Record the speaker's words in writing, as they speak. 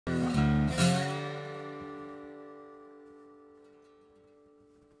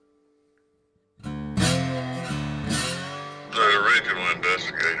original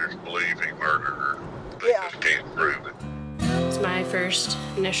investigators believe he murdered her. They just can't prove it. It's my first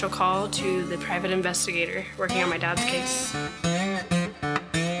initial call to the private investigator working on my dad's case.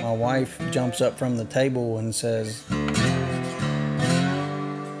 My wife jumps up from the table and says,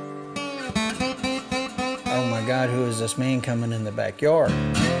 "Oh my God, who is this man coming in the backyard?"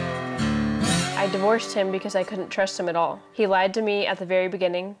 I divorced him because I couldn't trust him at all. He lied to me at the very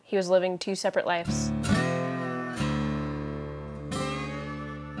beginning. He was living 2 separate lives.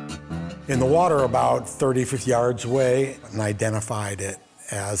 In the water about 30, 50 yards away, and identified it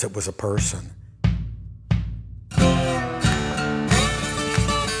as it was a person.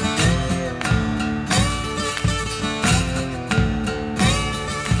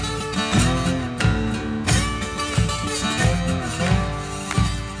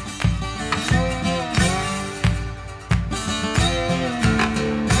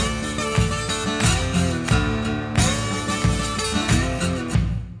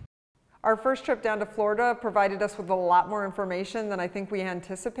 Our first trip down to Florida provided us with a lot more information than I think we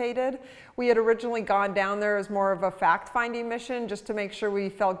anticipated. We had originally gone down there as more of a fact-finding mission just to make sure we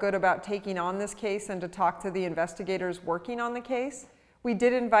felt good about taking on this case and to talk to the investigators working on the case. We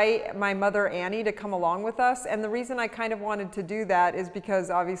did invite my mother, Annie, to come along with us, and the reason I kind of wanted to do that is because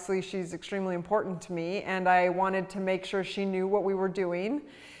obviously she's extremely important to me, and I wanted to make sure she knew what we were doing.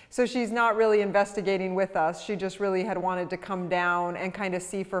 So she's not really investigating with us. She just really had wanted to come down and kind of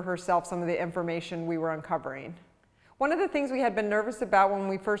see for herself some of the information we were uncovering. One of the things we had been nervous about when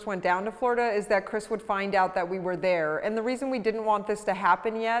we first went down to Florida is that Chris would find out that we were there. And the reason we didn't want this to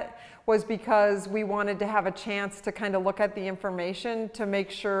happen yet was because we wanted to have a chance to kind of look at the information to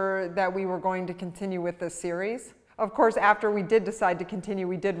make sure that we were going to continue with this series. Of course, after we did decide to continue,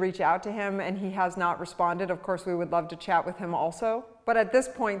 we did reach out to him and he has not responded. Of course, we would love to chat with him also. But at this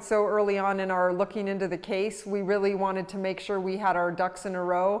point, so early on in our looking into the case, we really wanted to make sure we had our ducks in a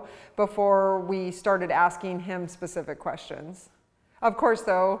row before we started asking him specific questions. Of course,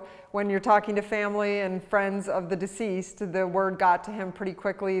 though, when you're talking to family and friends of the deceased, the word got to him pretty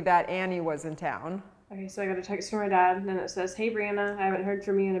quickly that Annie was in town. Okay, so I got a text from my dad, and it says, "Hey Brianna, I haven't heard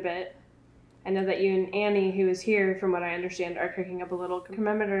from you in a bit. I know that you and Annie, who is here, from what I understand, are cooking up a little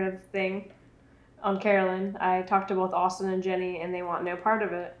commemorative thing on Carolyn. I talked to both Austin and Jenny, and they want no part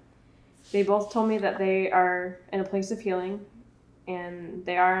of it. They both told me that they are in a place of healing, and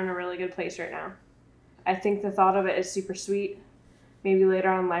they are in a really good place right now. I think the thought of it is super sweet. Maybe later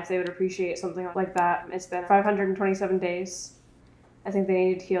on in life they would appreciate something like that. It's been 527 days. I think they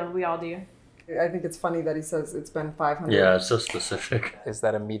need to heal. We all do." I think it's funny that he says it's been 500. Yeah, it's so specific. Is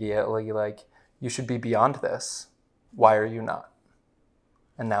that immediately like, you should be beyond this. Why are you not?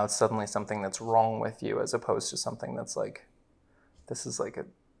 And now it's suddenly something that's wrong with you as opposed to something that's like, this is like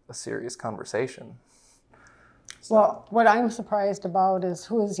a serious conversation. So. Well, what I'm surprised about is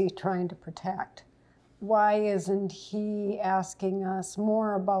who is he trying to protect? Why isn't he asking us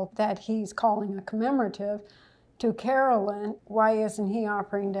more about that he's calling a commemorative to Carolyn? Why isn't he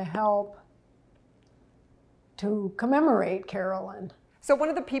offering to help to commemorate Carolyn? So one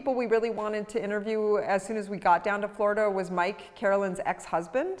of the people we really wanted to interview as soon as we got down to Florida was Mike, Carolyn's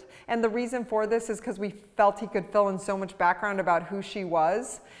ex-husband. And the reason for this is because we felt he could fill in so much background about who she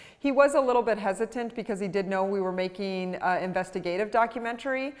was. He was a little bit hesitant because he did know we were making an investigative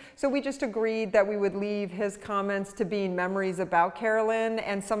documentary. So we just agreed that we would leave his comments to being memories about Carolyn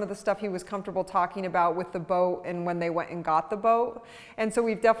and some of the stuff he was comfortable talking about with the boat and when they went and got the boat. And so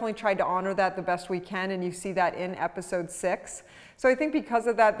we've definitely tried to honor that the best we can, and you see that in episode 6. So I think because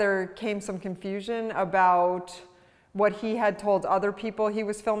of that, there came some confusion about what he had told other people he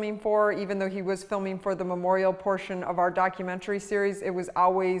was filming for. Even though he was filming for the memorial portion of our documentary series, it was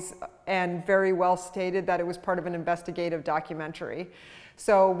always and very well stated that it was part of an investigative documentary.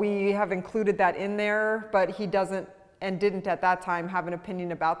 So we have included that in there, but he doesn't and didn't at that time have an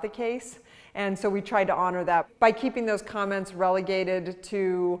opinion about the case. And so we tried to honor that by keeping those comments relegated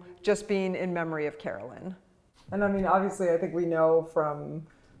to just being in memory of Carolyn. And I mean, obviously, I think we know from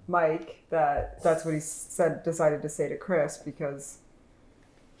Mike that that's what he decided to say to Chris, because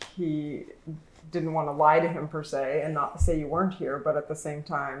he didn't want to lie to him per se and not say you weren't here, but at the same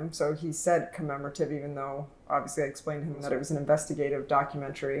time, so he said commemorative, even though obviously I explained to him that it was an investigative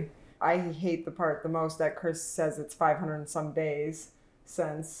documentary. I hate the part the most that Chris says it's 500 and some days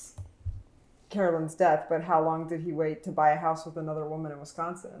since Carolyn's death, but how long did he wait to buy a house with another woman in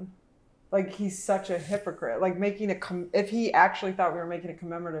Wisconsin? Like, he's such a hypocrite. Like, if he actually thought we were making a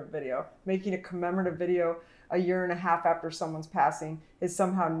commemorative video, making a commemorative video a year and a half after someone's passing is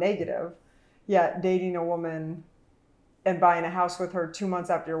somehow negative, yet dating a woman and buying a house with her 2 months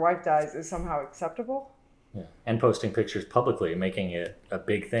after your wife dies is somehow acceptable. Yeah. And posting pictures publicly, making it a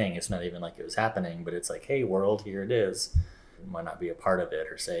big thing. It's not even like it was happening, but it's like, hey, world, here it is. Why not be a part of it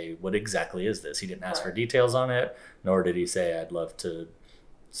or say, what exactly is this? He didn't ask for details on it, nor did he say, I'd love to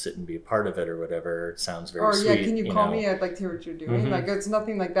sit and be a part of it or whatever. It sounds very sweet. Or yeah, can you call me? I'd like to hear what you're doing. Like, it's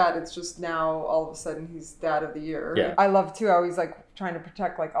nothing like that. It's just now all of a sudden he's dad of the year. Yeah. I love too how he's like trying to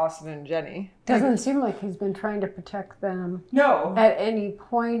protect like Austin and Jenny. Doesn't seem like he's been trying to protect them No. at any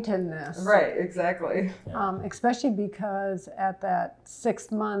point in this. Right, exactly. Especially because at that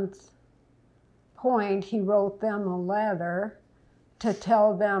 6-month point, he wrote them a letter to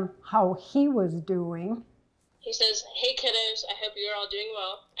tell them how he was doing. He says, hey kiddos, I hope you're all doing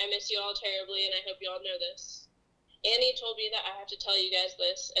well. I miss you all terribly and I hope you all know this. Annie told me that I have to tell you guys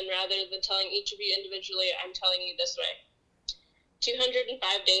this, and rather than telling each of you individually, I'm telling you this way.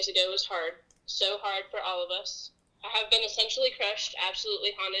 205 days ago was hard, so hard for all of us. I have been essentially crushed,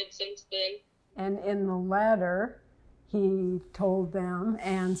 absolutely haunted since then. And in the letter, he told them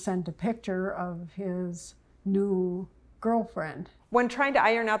and sent a picture of his new girlfriend. When trying to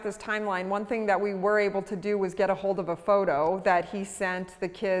iron out this timeline, one thing that we were able to do was get a hold of a photo that he sent the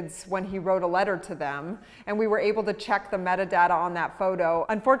kids when he wrote a letter to them, and we were able to check the metadata on that photo.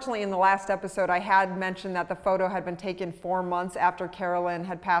 Unfortunately, in the last episode, I had mentioned that the photo had been taken 4 months after Carolyn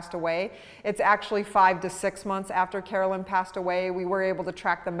had passed away. It's actually 5 to 6 months after Carolyn passed away. We were able to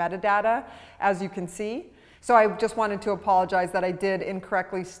track the metadata, as you can see. So I just wanted to apologize that I did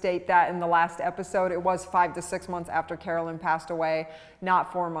incorrectly state that in the last episode. It was 5 to 6 months after Carolyn passed away,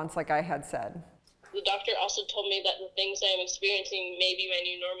 not 4 months like I had said. The doctor also told me that the things I am experiencing may be my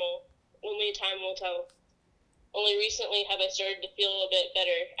new normal. Only time will tell. Only recently have I started to feel a bit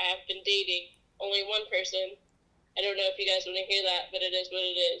better. I have been dating only one person. I don't know if you guys want to hear that, but it is what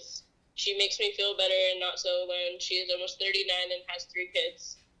it is. She makes me feel better and not so alone. She is almost 39 and has 3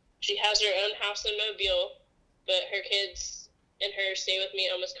 kids. She has her own house in Mobile, but her kids and her stay with me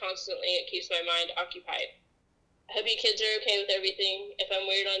almost constantly. It keeps my mind occupied. I hope you kids are okay with everything. If I'm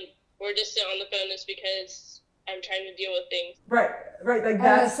we're distant on the phone, it's because I'm trying to deal with things. Right, like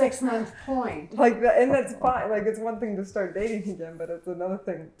At a 6-month point. Like that, and that's fine. Like, it's one thing to start dating again, but it's another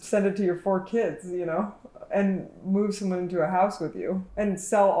thing to send it to your 4 kids, you know, and move someone into a house with you and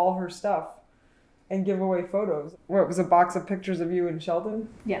sell all her stuff and give away photos. What was a box of pictures of you and Sheldon?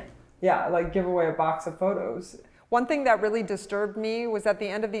 Yeah. Yeah, like give away a box of photos. One thing that really disturbed me was at the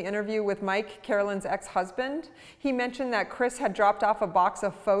end of the interview with Mike, Carolyn's ex-husband, he mentioned that Chris had dropped off a box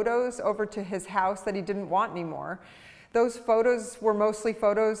of photos over to his house that he didn't want anymore. Those photos were mostly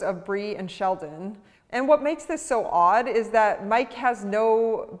photos of Bree and Sheldon. And what makes this so odd is that Mike has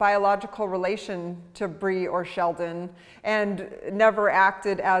no biological relation to Bree or Sheldon and never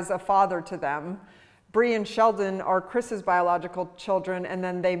acted as a father to them. Bree and Sheldon are Chris's biological children, and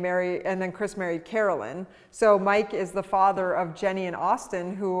then Chris married Carolyn. So Mike is the father of Jenny and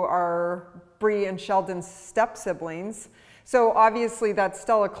Austin, who are Bree and Sheldon's step-siblings. So obviously that's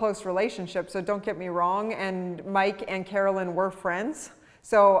still a close relationship, so don't get me wrong, and Mike and Carolyn were friends.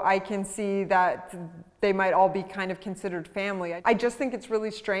 So I can see that they might all be kind of considered family. I just think it's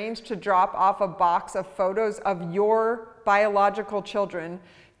really strange to drop off a box of photos of your biological children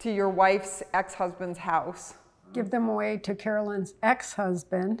to your wife's ex-husband's house. Give them away to Carolyn's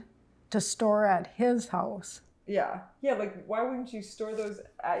ex-husband to store at his house. Yeah, like why wouldn't you store those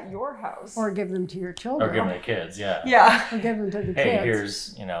at your house? Or give them to your children. Or give them to kids, yeah. Yeah. Or give them to the kids. Hey,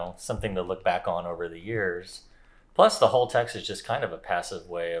 here's, something to look back on over the years. Plus, the whole text is just kind of a passive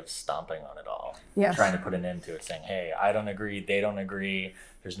way of stomping on it all. Yes. Trying to put an end to it, saying, hey, I don't agree, they don't agree,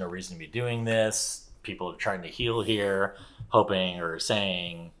 there's no reason to be doing this. People are trying to heal here, hoping or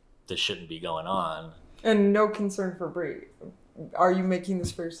saying this shouldn't be going on. And no concern for Bree. Are you making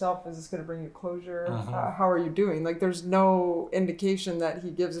this for yourself? Is this going to bring you closure? How are you doing? Like, there's no indication that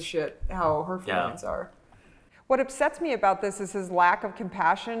he gives a shit how her feelings are. What upsets me about this is his lack of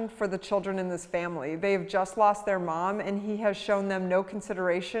compassion for the children in this family. They have just lost their mom, and he has shown them no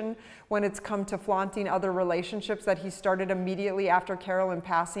consideration when it's come to flaunting other relationships that he started immediately after Carolyn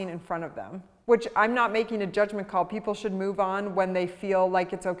passing in front of them. Which I'm not making a judgment call. People should move on when they feel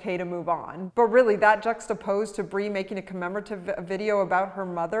like it's okay to move on. But really, that juxtaposed to Bree making a commemorative video about her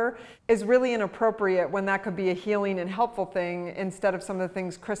mother is really inappropriate when that could be a healing and helpful thing instead of some of the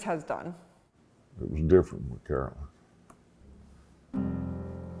things Chris has done. It was different with Carolyn.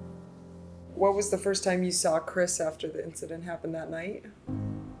 What was the first time you saw Chris after the incident happened that night?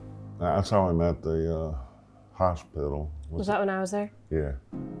 I saw him at the hospital. Was that when I was there? Yeah.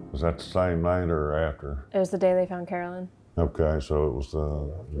 Was that the same night or after? It was the day they found Carolyn. Okay, so it was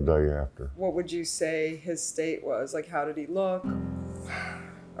the day after. What would you say his state was? Like, how did he look?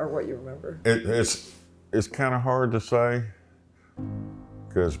 Or what you remember? It's kind of hard to say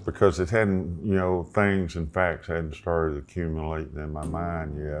because it hadn't, you know, things and facts hadn't started accumulating in my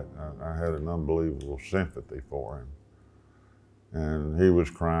mind yet. I had an unbelievable sympathy for him. And he was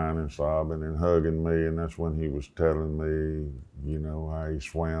crying and sobbing and hugging me, and that's when he was telling me, you know, how he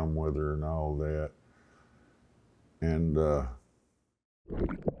swam with her and all that. And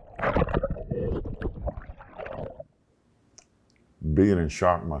being in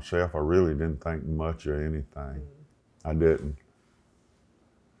shock myself, I really didn't think much of anything. I didn't.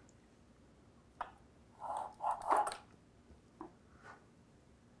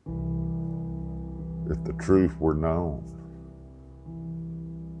 If the truth were known,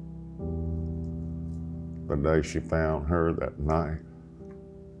 the day she found her that night,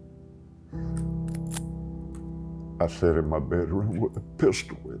 I sat in my bedroom with a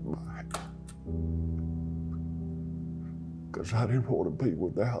pistol in my hand because I didn't want to be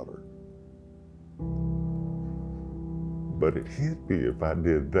without her. But it hit me if I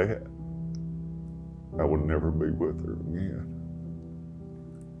did that, I would never be with her again.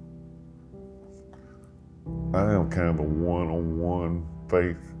 I am kind of a one-on-one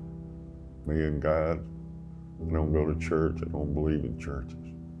faith, me and God. I don't go to church, I don't believe in churches.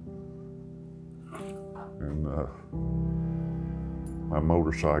 And my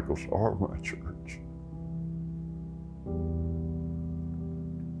motorcycles are my church.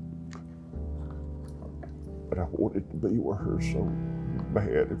 But I wanted to be with her so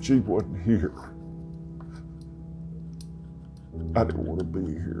bad. If she wasn't here, I didn't want to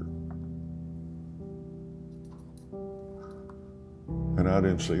be here. And I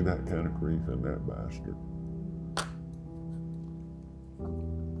didn't see that kind of grief in that bastard.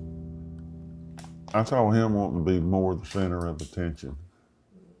 I saw him wanting to be more the center of attention.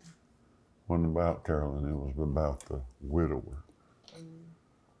 It wasn't about Carolyn, it was about the widower.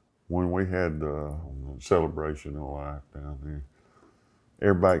 When we had the celebration of life down there,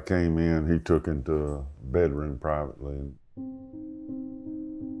 everybody came in, he took into a bedroom privately. And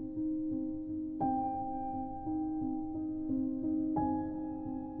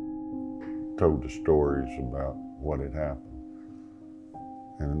told the stories about what had happened.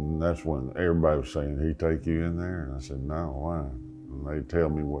 And that's when everybody was saying, "He take you in there?" And I said, "No, why?" And they tell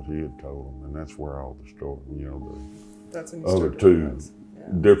me what he had told them, and that's where all the story, you know, the other two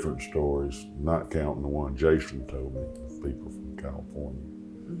different stories, not counting the one Jason told me, people from California.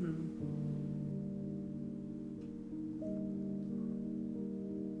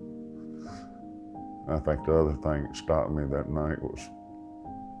 I think the other thing that stopped me that night was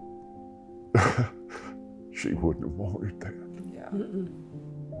she wouldn't have wanted that. Yeah.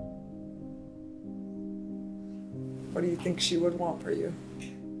 What do you think she would want for you?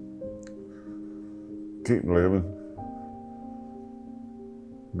 Keep living.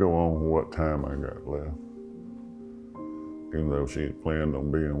 Go on with what time I got left. Even though she had planned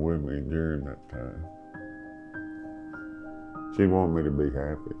on being with me during that time. She wanted me to be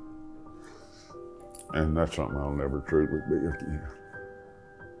happy. And that's something I'll never truly be again.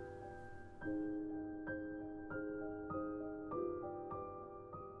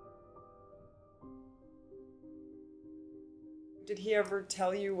 Did he ever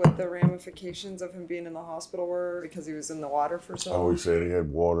tell you what the ramifications of him being in the hospital were because he was in the water for so long? Oh, he said he had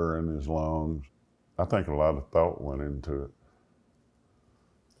water in his lungs. I think a lot of thought went into it.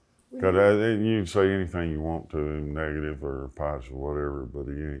 Because you can say anything you want to him, negative or positive, whatever, but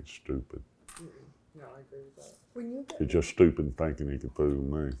he ain't stupid. No, I agree with that. He's just stupid thinking he could fool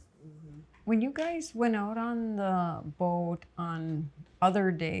me. When you guys went out on the boat on other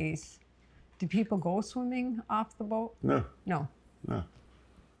days, did people go swimming off the boat? No. No. No.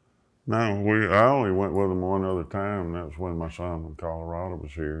 No, I only went with them one other time, and that was when my son from Colorado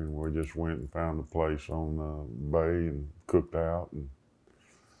was here, and we just went and found a place on the bay and cooked out, and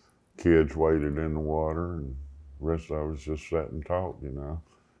kids waded in the water, and the rest of us just sat and talked, you know.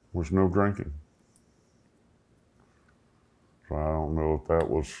 There was no drinking. So I don't know if that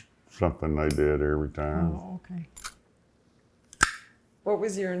was something they did every time. Oh, okay. What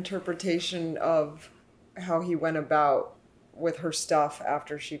was your interpretation of how he went about with her stuff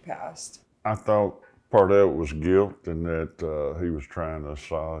after she passed? I thought part of it was guilt, and that he was trying to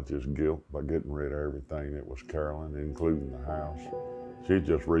assuage his guilt by getting rid of everything that was Carolyn, including the house. She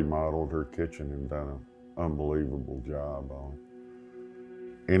just remodeled her kitchen and done an unbelievable job on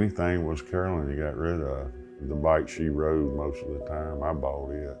it. Anything was Carolyn he got rid of. The bike she rode most of the time, I bought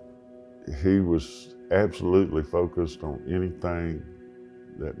it. He was absolutely focused on anything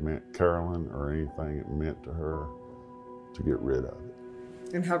that meant Carolyn or anything it meant to her to get rid of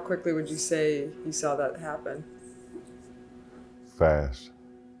it. And how quickly would you say you saw that happen? Fast.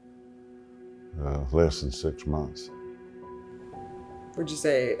 less than 6 months. Would you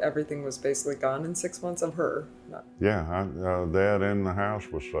say everything was basically gone in 6 months of her? Yeah, that and the house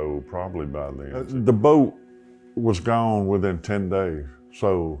was sold probably by then. The boat was gone within 10 days.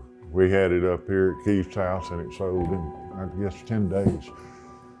 So we had it up here at Keith's house and it sold in, I guess, 10 days.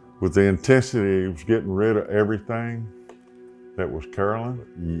 With the intensity of getting rid of everything that was Carolyn,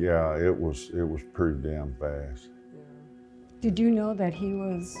 yeah, it was pretty damn fast. Did you know that he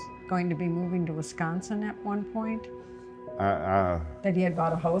was going to be moving to Wisconsin at one point? That he had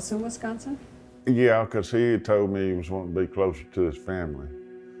bought a house in Wisconsin? Yeah, because he had told me he was wanting to be closer to his family.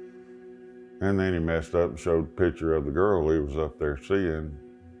 And then he messed up and showed a picture of the girl he was up there seeing,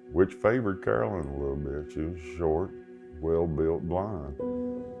 which favored Carolyn a little bit. She was short, well-built, blonde.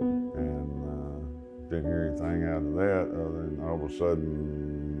 And didn't hear anything out of that other than all of a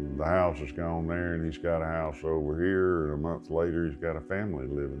sudden the house is gone there and he's got a house over here, and a month later he's got a family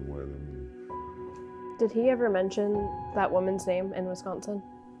living with him. Did he ever mention that woman's name in Wisconsin?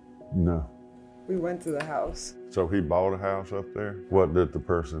 No. We went to the house. So he bought a house up there? What did the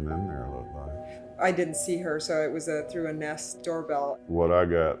person in there look like? I didn't see her, so it was through a Nest doorbell. What I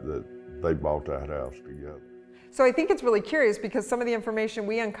got, that they bought that house together. So I think it's really curious because some of the information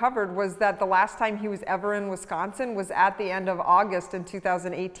we uncovered was that the last time he was ever in Wisconsin was at the end of August in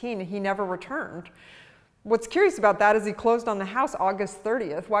 2018. He never returned. What's curious about that is he closed on the house August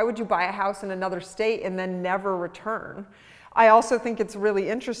 30th. Why would you buy a house in another state and then never return? I also think it's really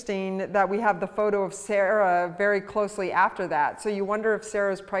interesting that we have the photo of Sarah very closely after that. So you wonder if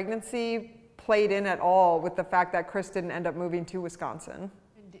Sarah's pregnancy played in at all with the fact that Chris didn't end up moving to Wisconsin.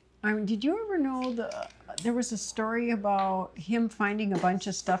 Did you ever know there was a story about him finding a bunch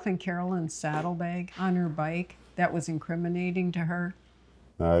of stuff in Carolyn's saddlebag on her bike that was incriminating to her?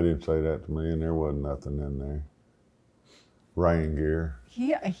 No, I didn't say that to me, and there wasn't nothing in there. Rain gear,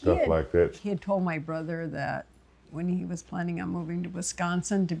 stuff like that. He had told my brother that when he was planning on moving to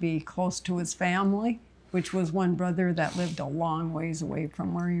Wisconsin to be close to his family, which was one brother that lived a long ways away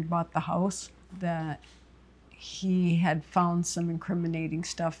from where he bought the house, that he had found some incriminating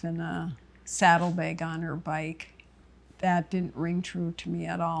stuff in a saddlebag on her bike. That didn't ring true to me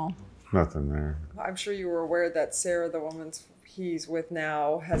at all. Nothing there. I'm sure you were aware that Sarah, the woman he's with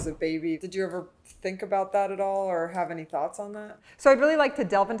now, has a baby. Did you ever think about that at all or have any thoughts on that? So I'd really like to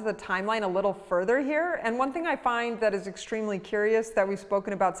delve into the timeline a little further here. And one thing I find that is extremely curious that we've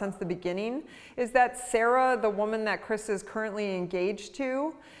spoken about since the beginning is that Sarah, the woman that Chris is currently engaged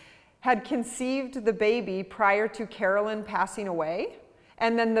to, had conceived the baby prior to Carolyn passing away.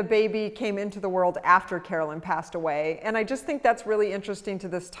 And then the baby came into the world after Carolyn passed away. And I just think that's really interesting to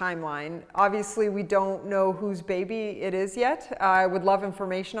this timeline. Obviously, we don't know whose baby it is yet. I would love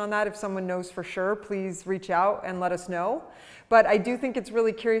information on that. If someone knows for sure, please reach out and let us know. But I do think it's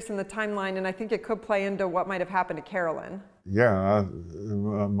really curious in the timeline, and I think it could play into what might have happened to Carolyn. Yeah,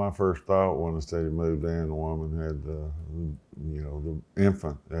 my first thought when the state moved in, the woman had the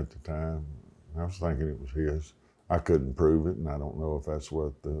infant at the time. I was thinking it was his. I couldn't prove it, and I don't know if that's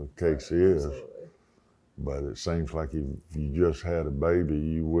what the case is. Absolutely. But it seems like if you just had a baby,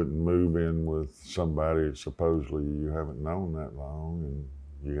 you wouldn't move in with somebody that supposedly you haven't known that long, and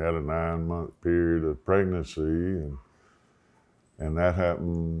you had a 9-month period of pregnancy, and that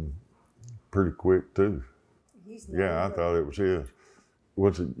happened pretty quick too. Yeah, I thought it was his.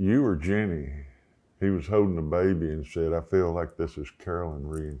 Was it you or Jenny? He was holding the baby and said, "I feel like this is Carolyn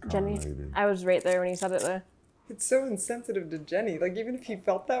reincarnated." Jenny, I was right there when he said it there. It's so insensitive to Jenny. Like, even if he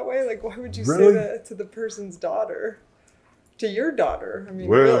felt that way, like, why would you really? Say that to the person's daughter? To your daughter? I mean,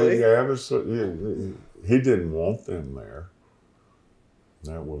 well, really? Yeah, he didn't want them there.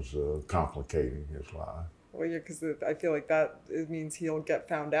 That was complicating his life. Well, yeah, because I feel like that it means he'll get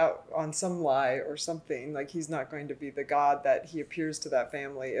found out on some lie or something. Like, he's not going to be the God that he appears to that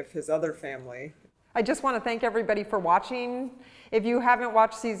family if his other family. I just want to thank everybody for watching. If you haven't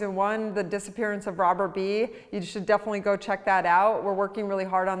watched season 1, The Disappearance of Robert B., you should definitely go check that out. We're working really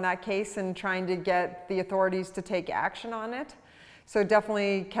hard on that case and trying to get the authorities to take action on it. So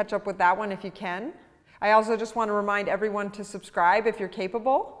definitely catch up with that one if you can. I also just want to remind everyone to subscribe if you're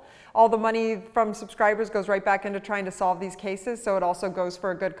capable. All the money from subscribers goes right back into trying to solve these cases, so it also goes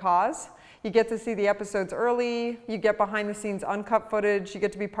for a good cause. You get to see the episodes early, you get behind the scenes uncut footage, you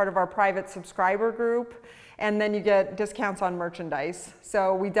get to be part of our private subscriber group, and then you get discounts on merchandise.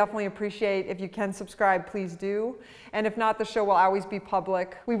 So we definitely appreciate if you can subscribe, please do. And if not, the show will always be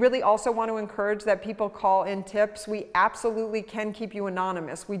public. We really also want to encourage that people call in tips. We absolutely can keep you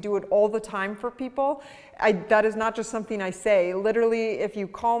anonymous. We do it all the time for people. That is not just something I say. Literally, if you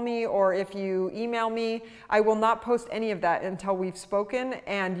call me or if you email me, I will not post any of that until we've spoken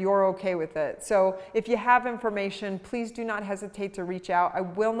and you're okay with it. So if you have information, please do not hesitate to reach out. I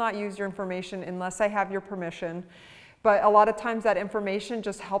will not use your information unless I have your permission. But a lot of times that information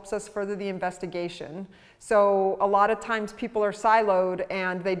just helps us further the investigation. So a lot of times people are siloed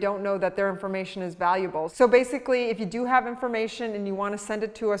and they don't know that their information is valuable. So basically, if you do have information and you want to send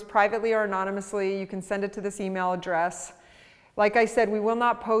it to us privately or anonymously, you can send it to this email address. Like I said, we will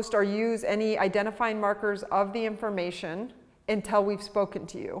not post or use any identifying markers of the information until we've spoken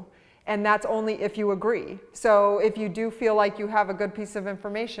to you. And that's only if you agree. So if you do feel like you have a good piece of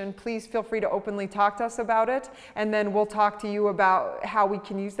information, please feel free to openly talk to us about it. And then we'll talk to you about how we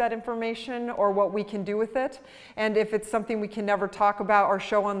can use that information or what we can do with it. And if it's something we can never talk about or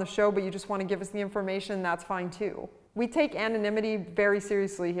show on the show, but you just want to give us the information, that's fine too. We take anonymity very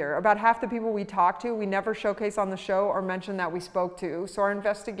seriously here. About half the people we talk to, we never showcase on the show or mention that we spoke to. So our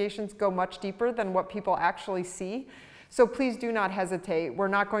investigations go much deeper than what people actually see. So please do not hesitate. We're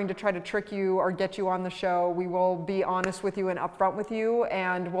not going to try to trick you or get you on the show. We will be honest with you and upfront with you,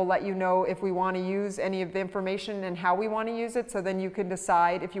 and we'll let you know if we want to use any of the information and how we want to use it, so then you can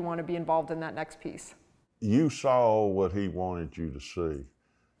decide if you want to be involved in that next piece. You saw what he wanted you to see.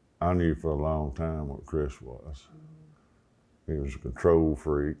 I knew for a long time what Chris was. He was a control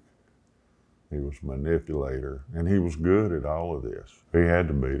freak. He was a manipulator, and he was good at all of this. He had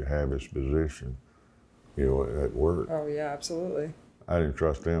to be to have his position, you know, at work. Oh yeah, absolutely. I didn't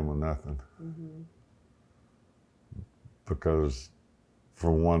trust him with nothing. Because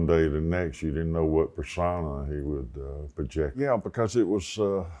from one day to the next, you didn't know what persona he would project. Yeah, because it was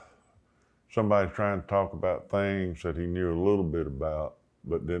somebody trying to talk about things that he knew a little bit about,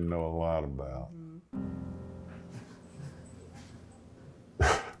 but didn't know a lot about.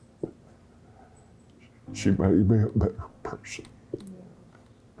 She made me a better person.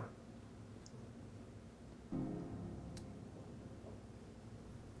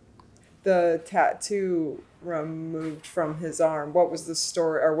 The tattoo removed from his arm, what was the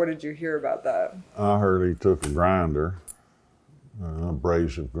story, or what did you hear about that? I heard he took a grinder, an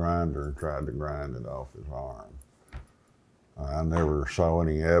abrasive grinder, and tried to grind it off his arm. I never saw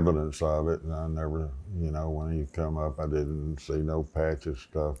any evidence of it, and I never, you know, when he come up, I didn't see no patches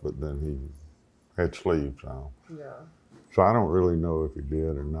stuff, but then he had sleeves on. Yeah. So I don't really know if he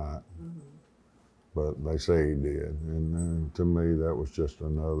did or not, but they say he did. And to me, that was just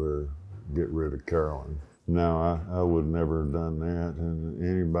another get rid of Carolyn. No, I would never have done that, and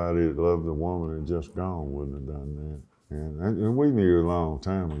anybody that loved a woman and just gone wouldn't have done that. And we knew a long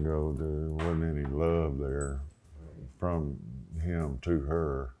time ago there wasn't any love there from him to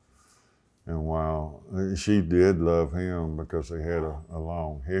her. And while she did love him because they had a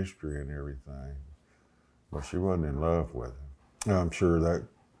long history and everything, but she wasn't in love with him. I'm sure that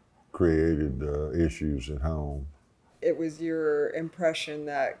created issues at home. It was your impression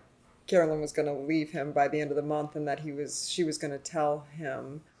that Carolyn was going to leave him by the end of the month and that she was going to tell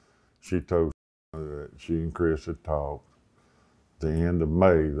him. She told that she and Chris had talked. At the end of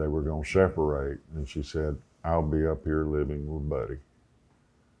May, they were going to separate, and she said, "I'll be up here living with Buddy."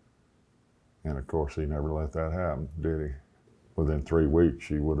 And of course, he never let that happen, did he? Within 3 weeks,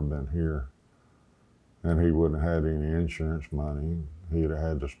 she would have been here. And he wouldn't have had any insurance money. He'd have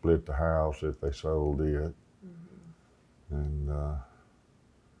had to split the house if they sold it. And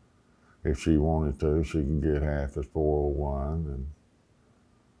if she wanted to, she can get half his 401.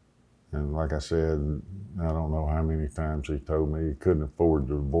 And like I said, I don't know how many times he told me he couldn't afford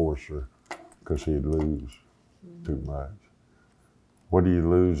to divorce her because he'd lose too much. What are you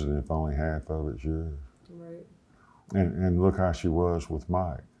losing if only half of it's yours? Right. And look how she was with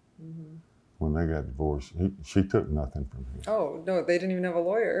Mike. When they got divorced, she took nothing from him. Oh, no, they didn't even have a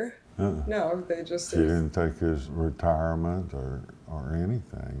lawyer. No, they just... She didn't take his retirement or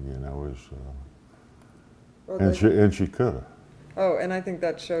anything, you know. And she could have. Oh, and I think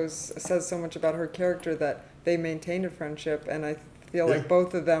that says so much about her character that they maintained a friendship, and I feel like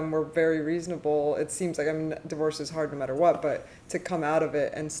both of them were very reasonable. It seems like, I mean, divorce is hard no matter what, but to come out of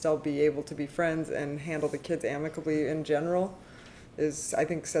it and still be able to be friends and handle the kids amicably in general is, I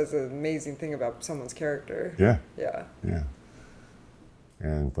think, says an amazing thing about someone's character. Yeah. Yeah. Yeah.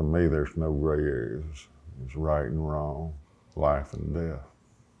 And for me, there's no gray areas. It's right and wrong, life and death.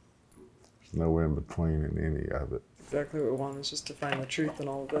 There's no in between in any of it. Exactly what we want is just to find the truth in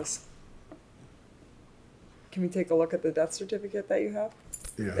all of this. Can we take a look at the death certificate that you have?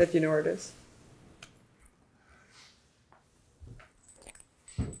 Yeah. If you know where it is.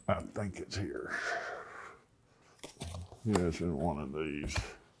 I think it's here. Yeah, it's in one of these.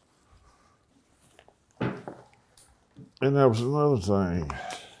 And that was another thing.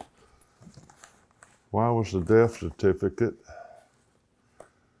 Why was the death certificate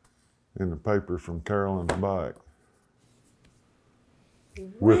in the paper from Carolyn's bike?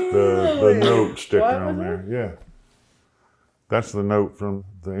 With the note sticking on there. Yeah. That's the note from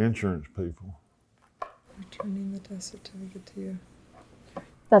the insurance people. Returning the death certificate to you.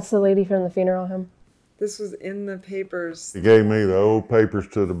 That's the lady from the funeral home. This was in the papers. He gave me the old papers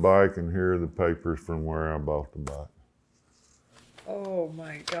to the bike, and here are the papers from where I bought the bike. Oh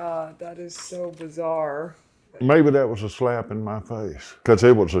my God, that is so bizarre. Maybe that was a slap in my face, because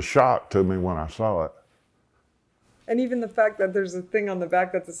it was a shock to me when I saw it. And even the fact that there's a thing on the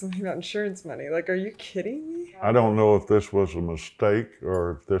back that says something about insurance money. Like, are you kidding me? I don't know if this was a mistake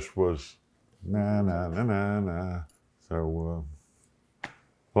or if this was nah. So,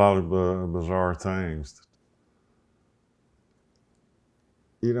 a lot of bizarre things.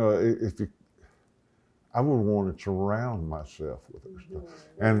 You know, I would want to surround myself with her stuff.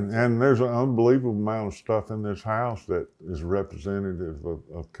 And there's an unbelievable amount of stuff in this house that is representative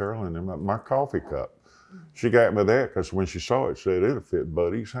of Carolyn. And my coffee cup. She got me that because when she saw it, said it'll fit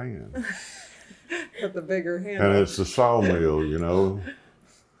Buddy's hand. Got the bigger hand. And it's the sawmill, you know.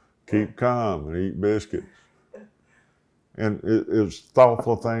 Keep calm and eat biscuits. And it was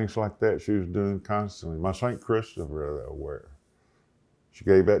thoughtful things like that she was doing constantly. My St. Christopher that I wear. She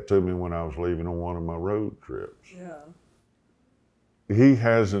gave that to me when I was leaving on one of my road trips. Yeah. He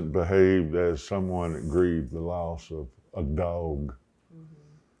hasn't behaved as someone that grieved the loss of a dog.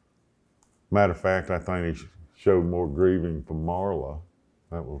 Matter of fact, I think he showed more grieving for Marla,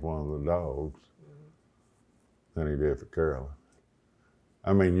 that was one of the dogs, than he did for Carolyn.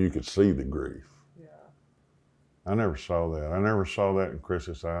 I mean, you could see the grief. Yeah. I never saw that. I never saw that in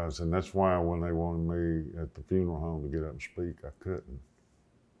Chris's eyes, and that's why when they wanted me at the funeral home to get up and speak, I couldn't.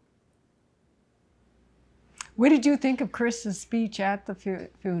 What did you think of Chris's speech at the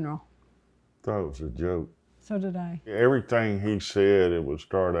funeral? I thought it was a joke. So did I. Everything he said, it would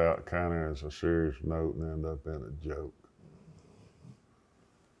start out kind of as a serious note and end up in a joke.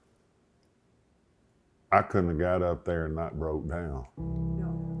 I couldn't have got up there and not broke down.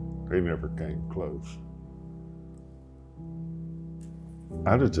 No. He never came close.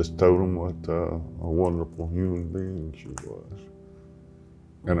 I'd have just told him what a wonderful human being she was.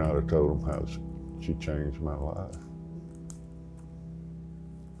 And I'd have told him how she changed my life.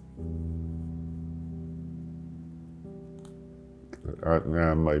 I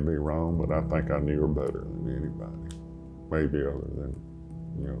may be wrong, but I think I knew her better than anybody. Maybe other than,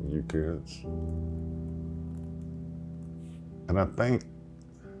 you know, you kids. And I think,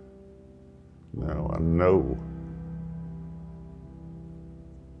 I know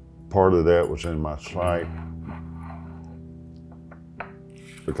part of that was in my sight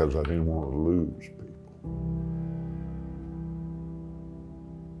because I didn't want to lose people.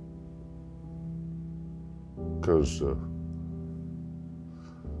 Because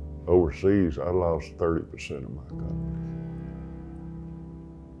overseas, I lost 30% of my company.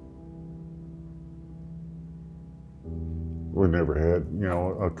 We never had,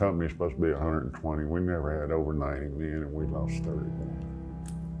 a company's supposed to be 120. We never had over 90 men, and we lost 31.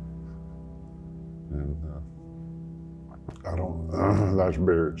 And I don't, that's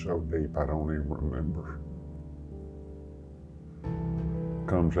buried so deep, I don't even remember.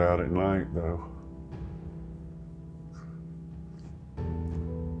 Comes out at night, though.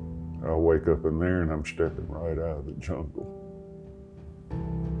 I'll wake up in there and I'm stepping right out of the jungle.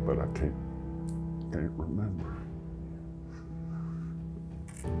 But I can't remember.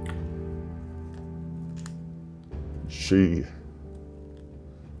 She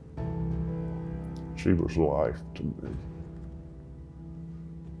was life to me.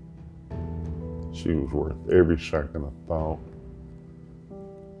 She was worth every second of thought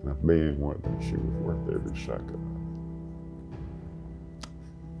and of being with her. She was worth every second of it.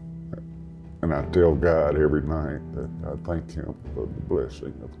 And I tell God every night that I thank Him for the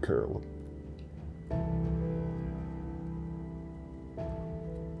blessing of Carolyn.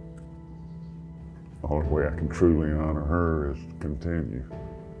 The only way I can truly honor her is to continue.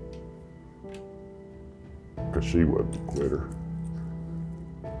 Because she wasn't a quitter.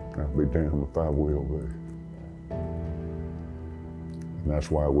 I'll be damned if I will be. And that's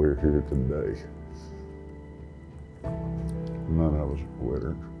why we're here today. None of us are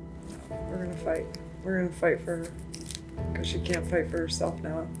quitters. We're gonna fight. We're gonna fight for her. Because she can't fight for herself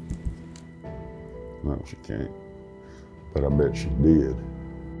now. No, she can't. But I bet she did.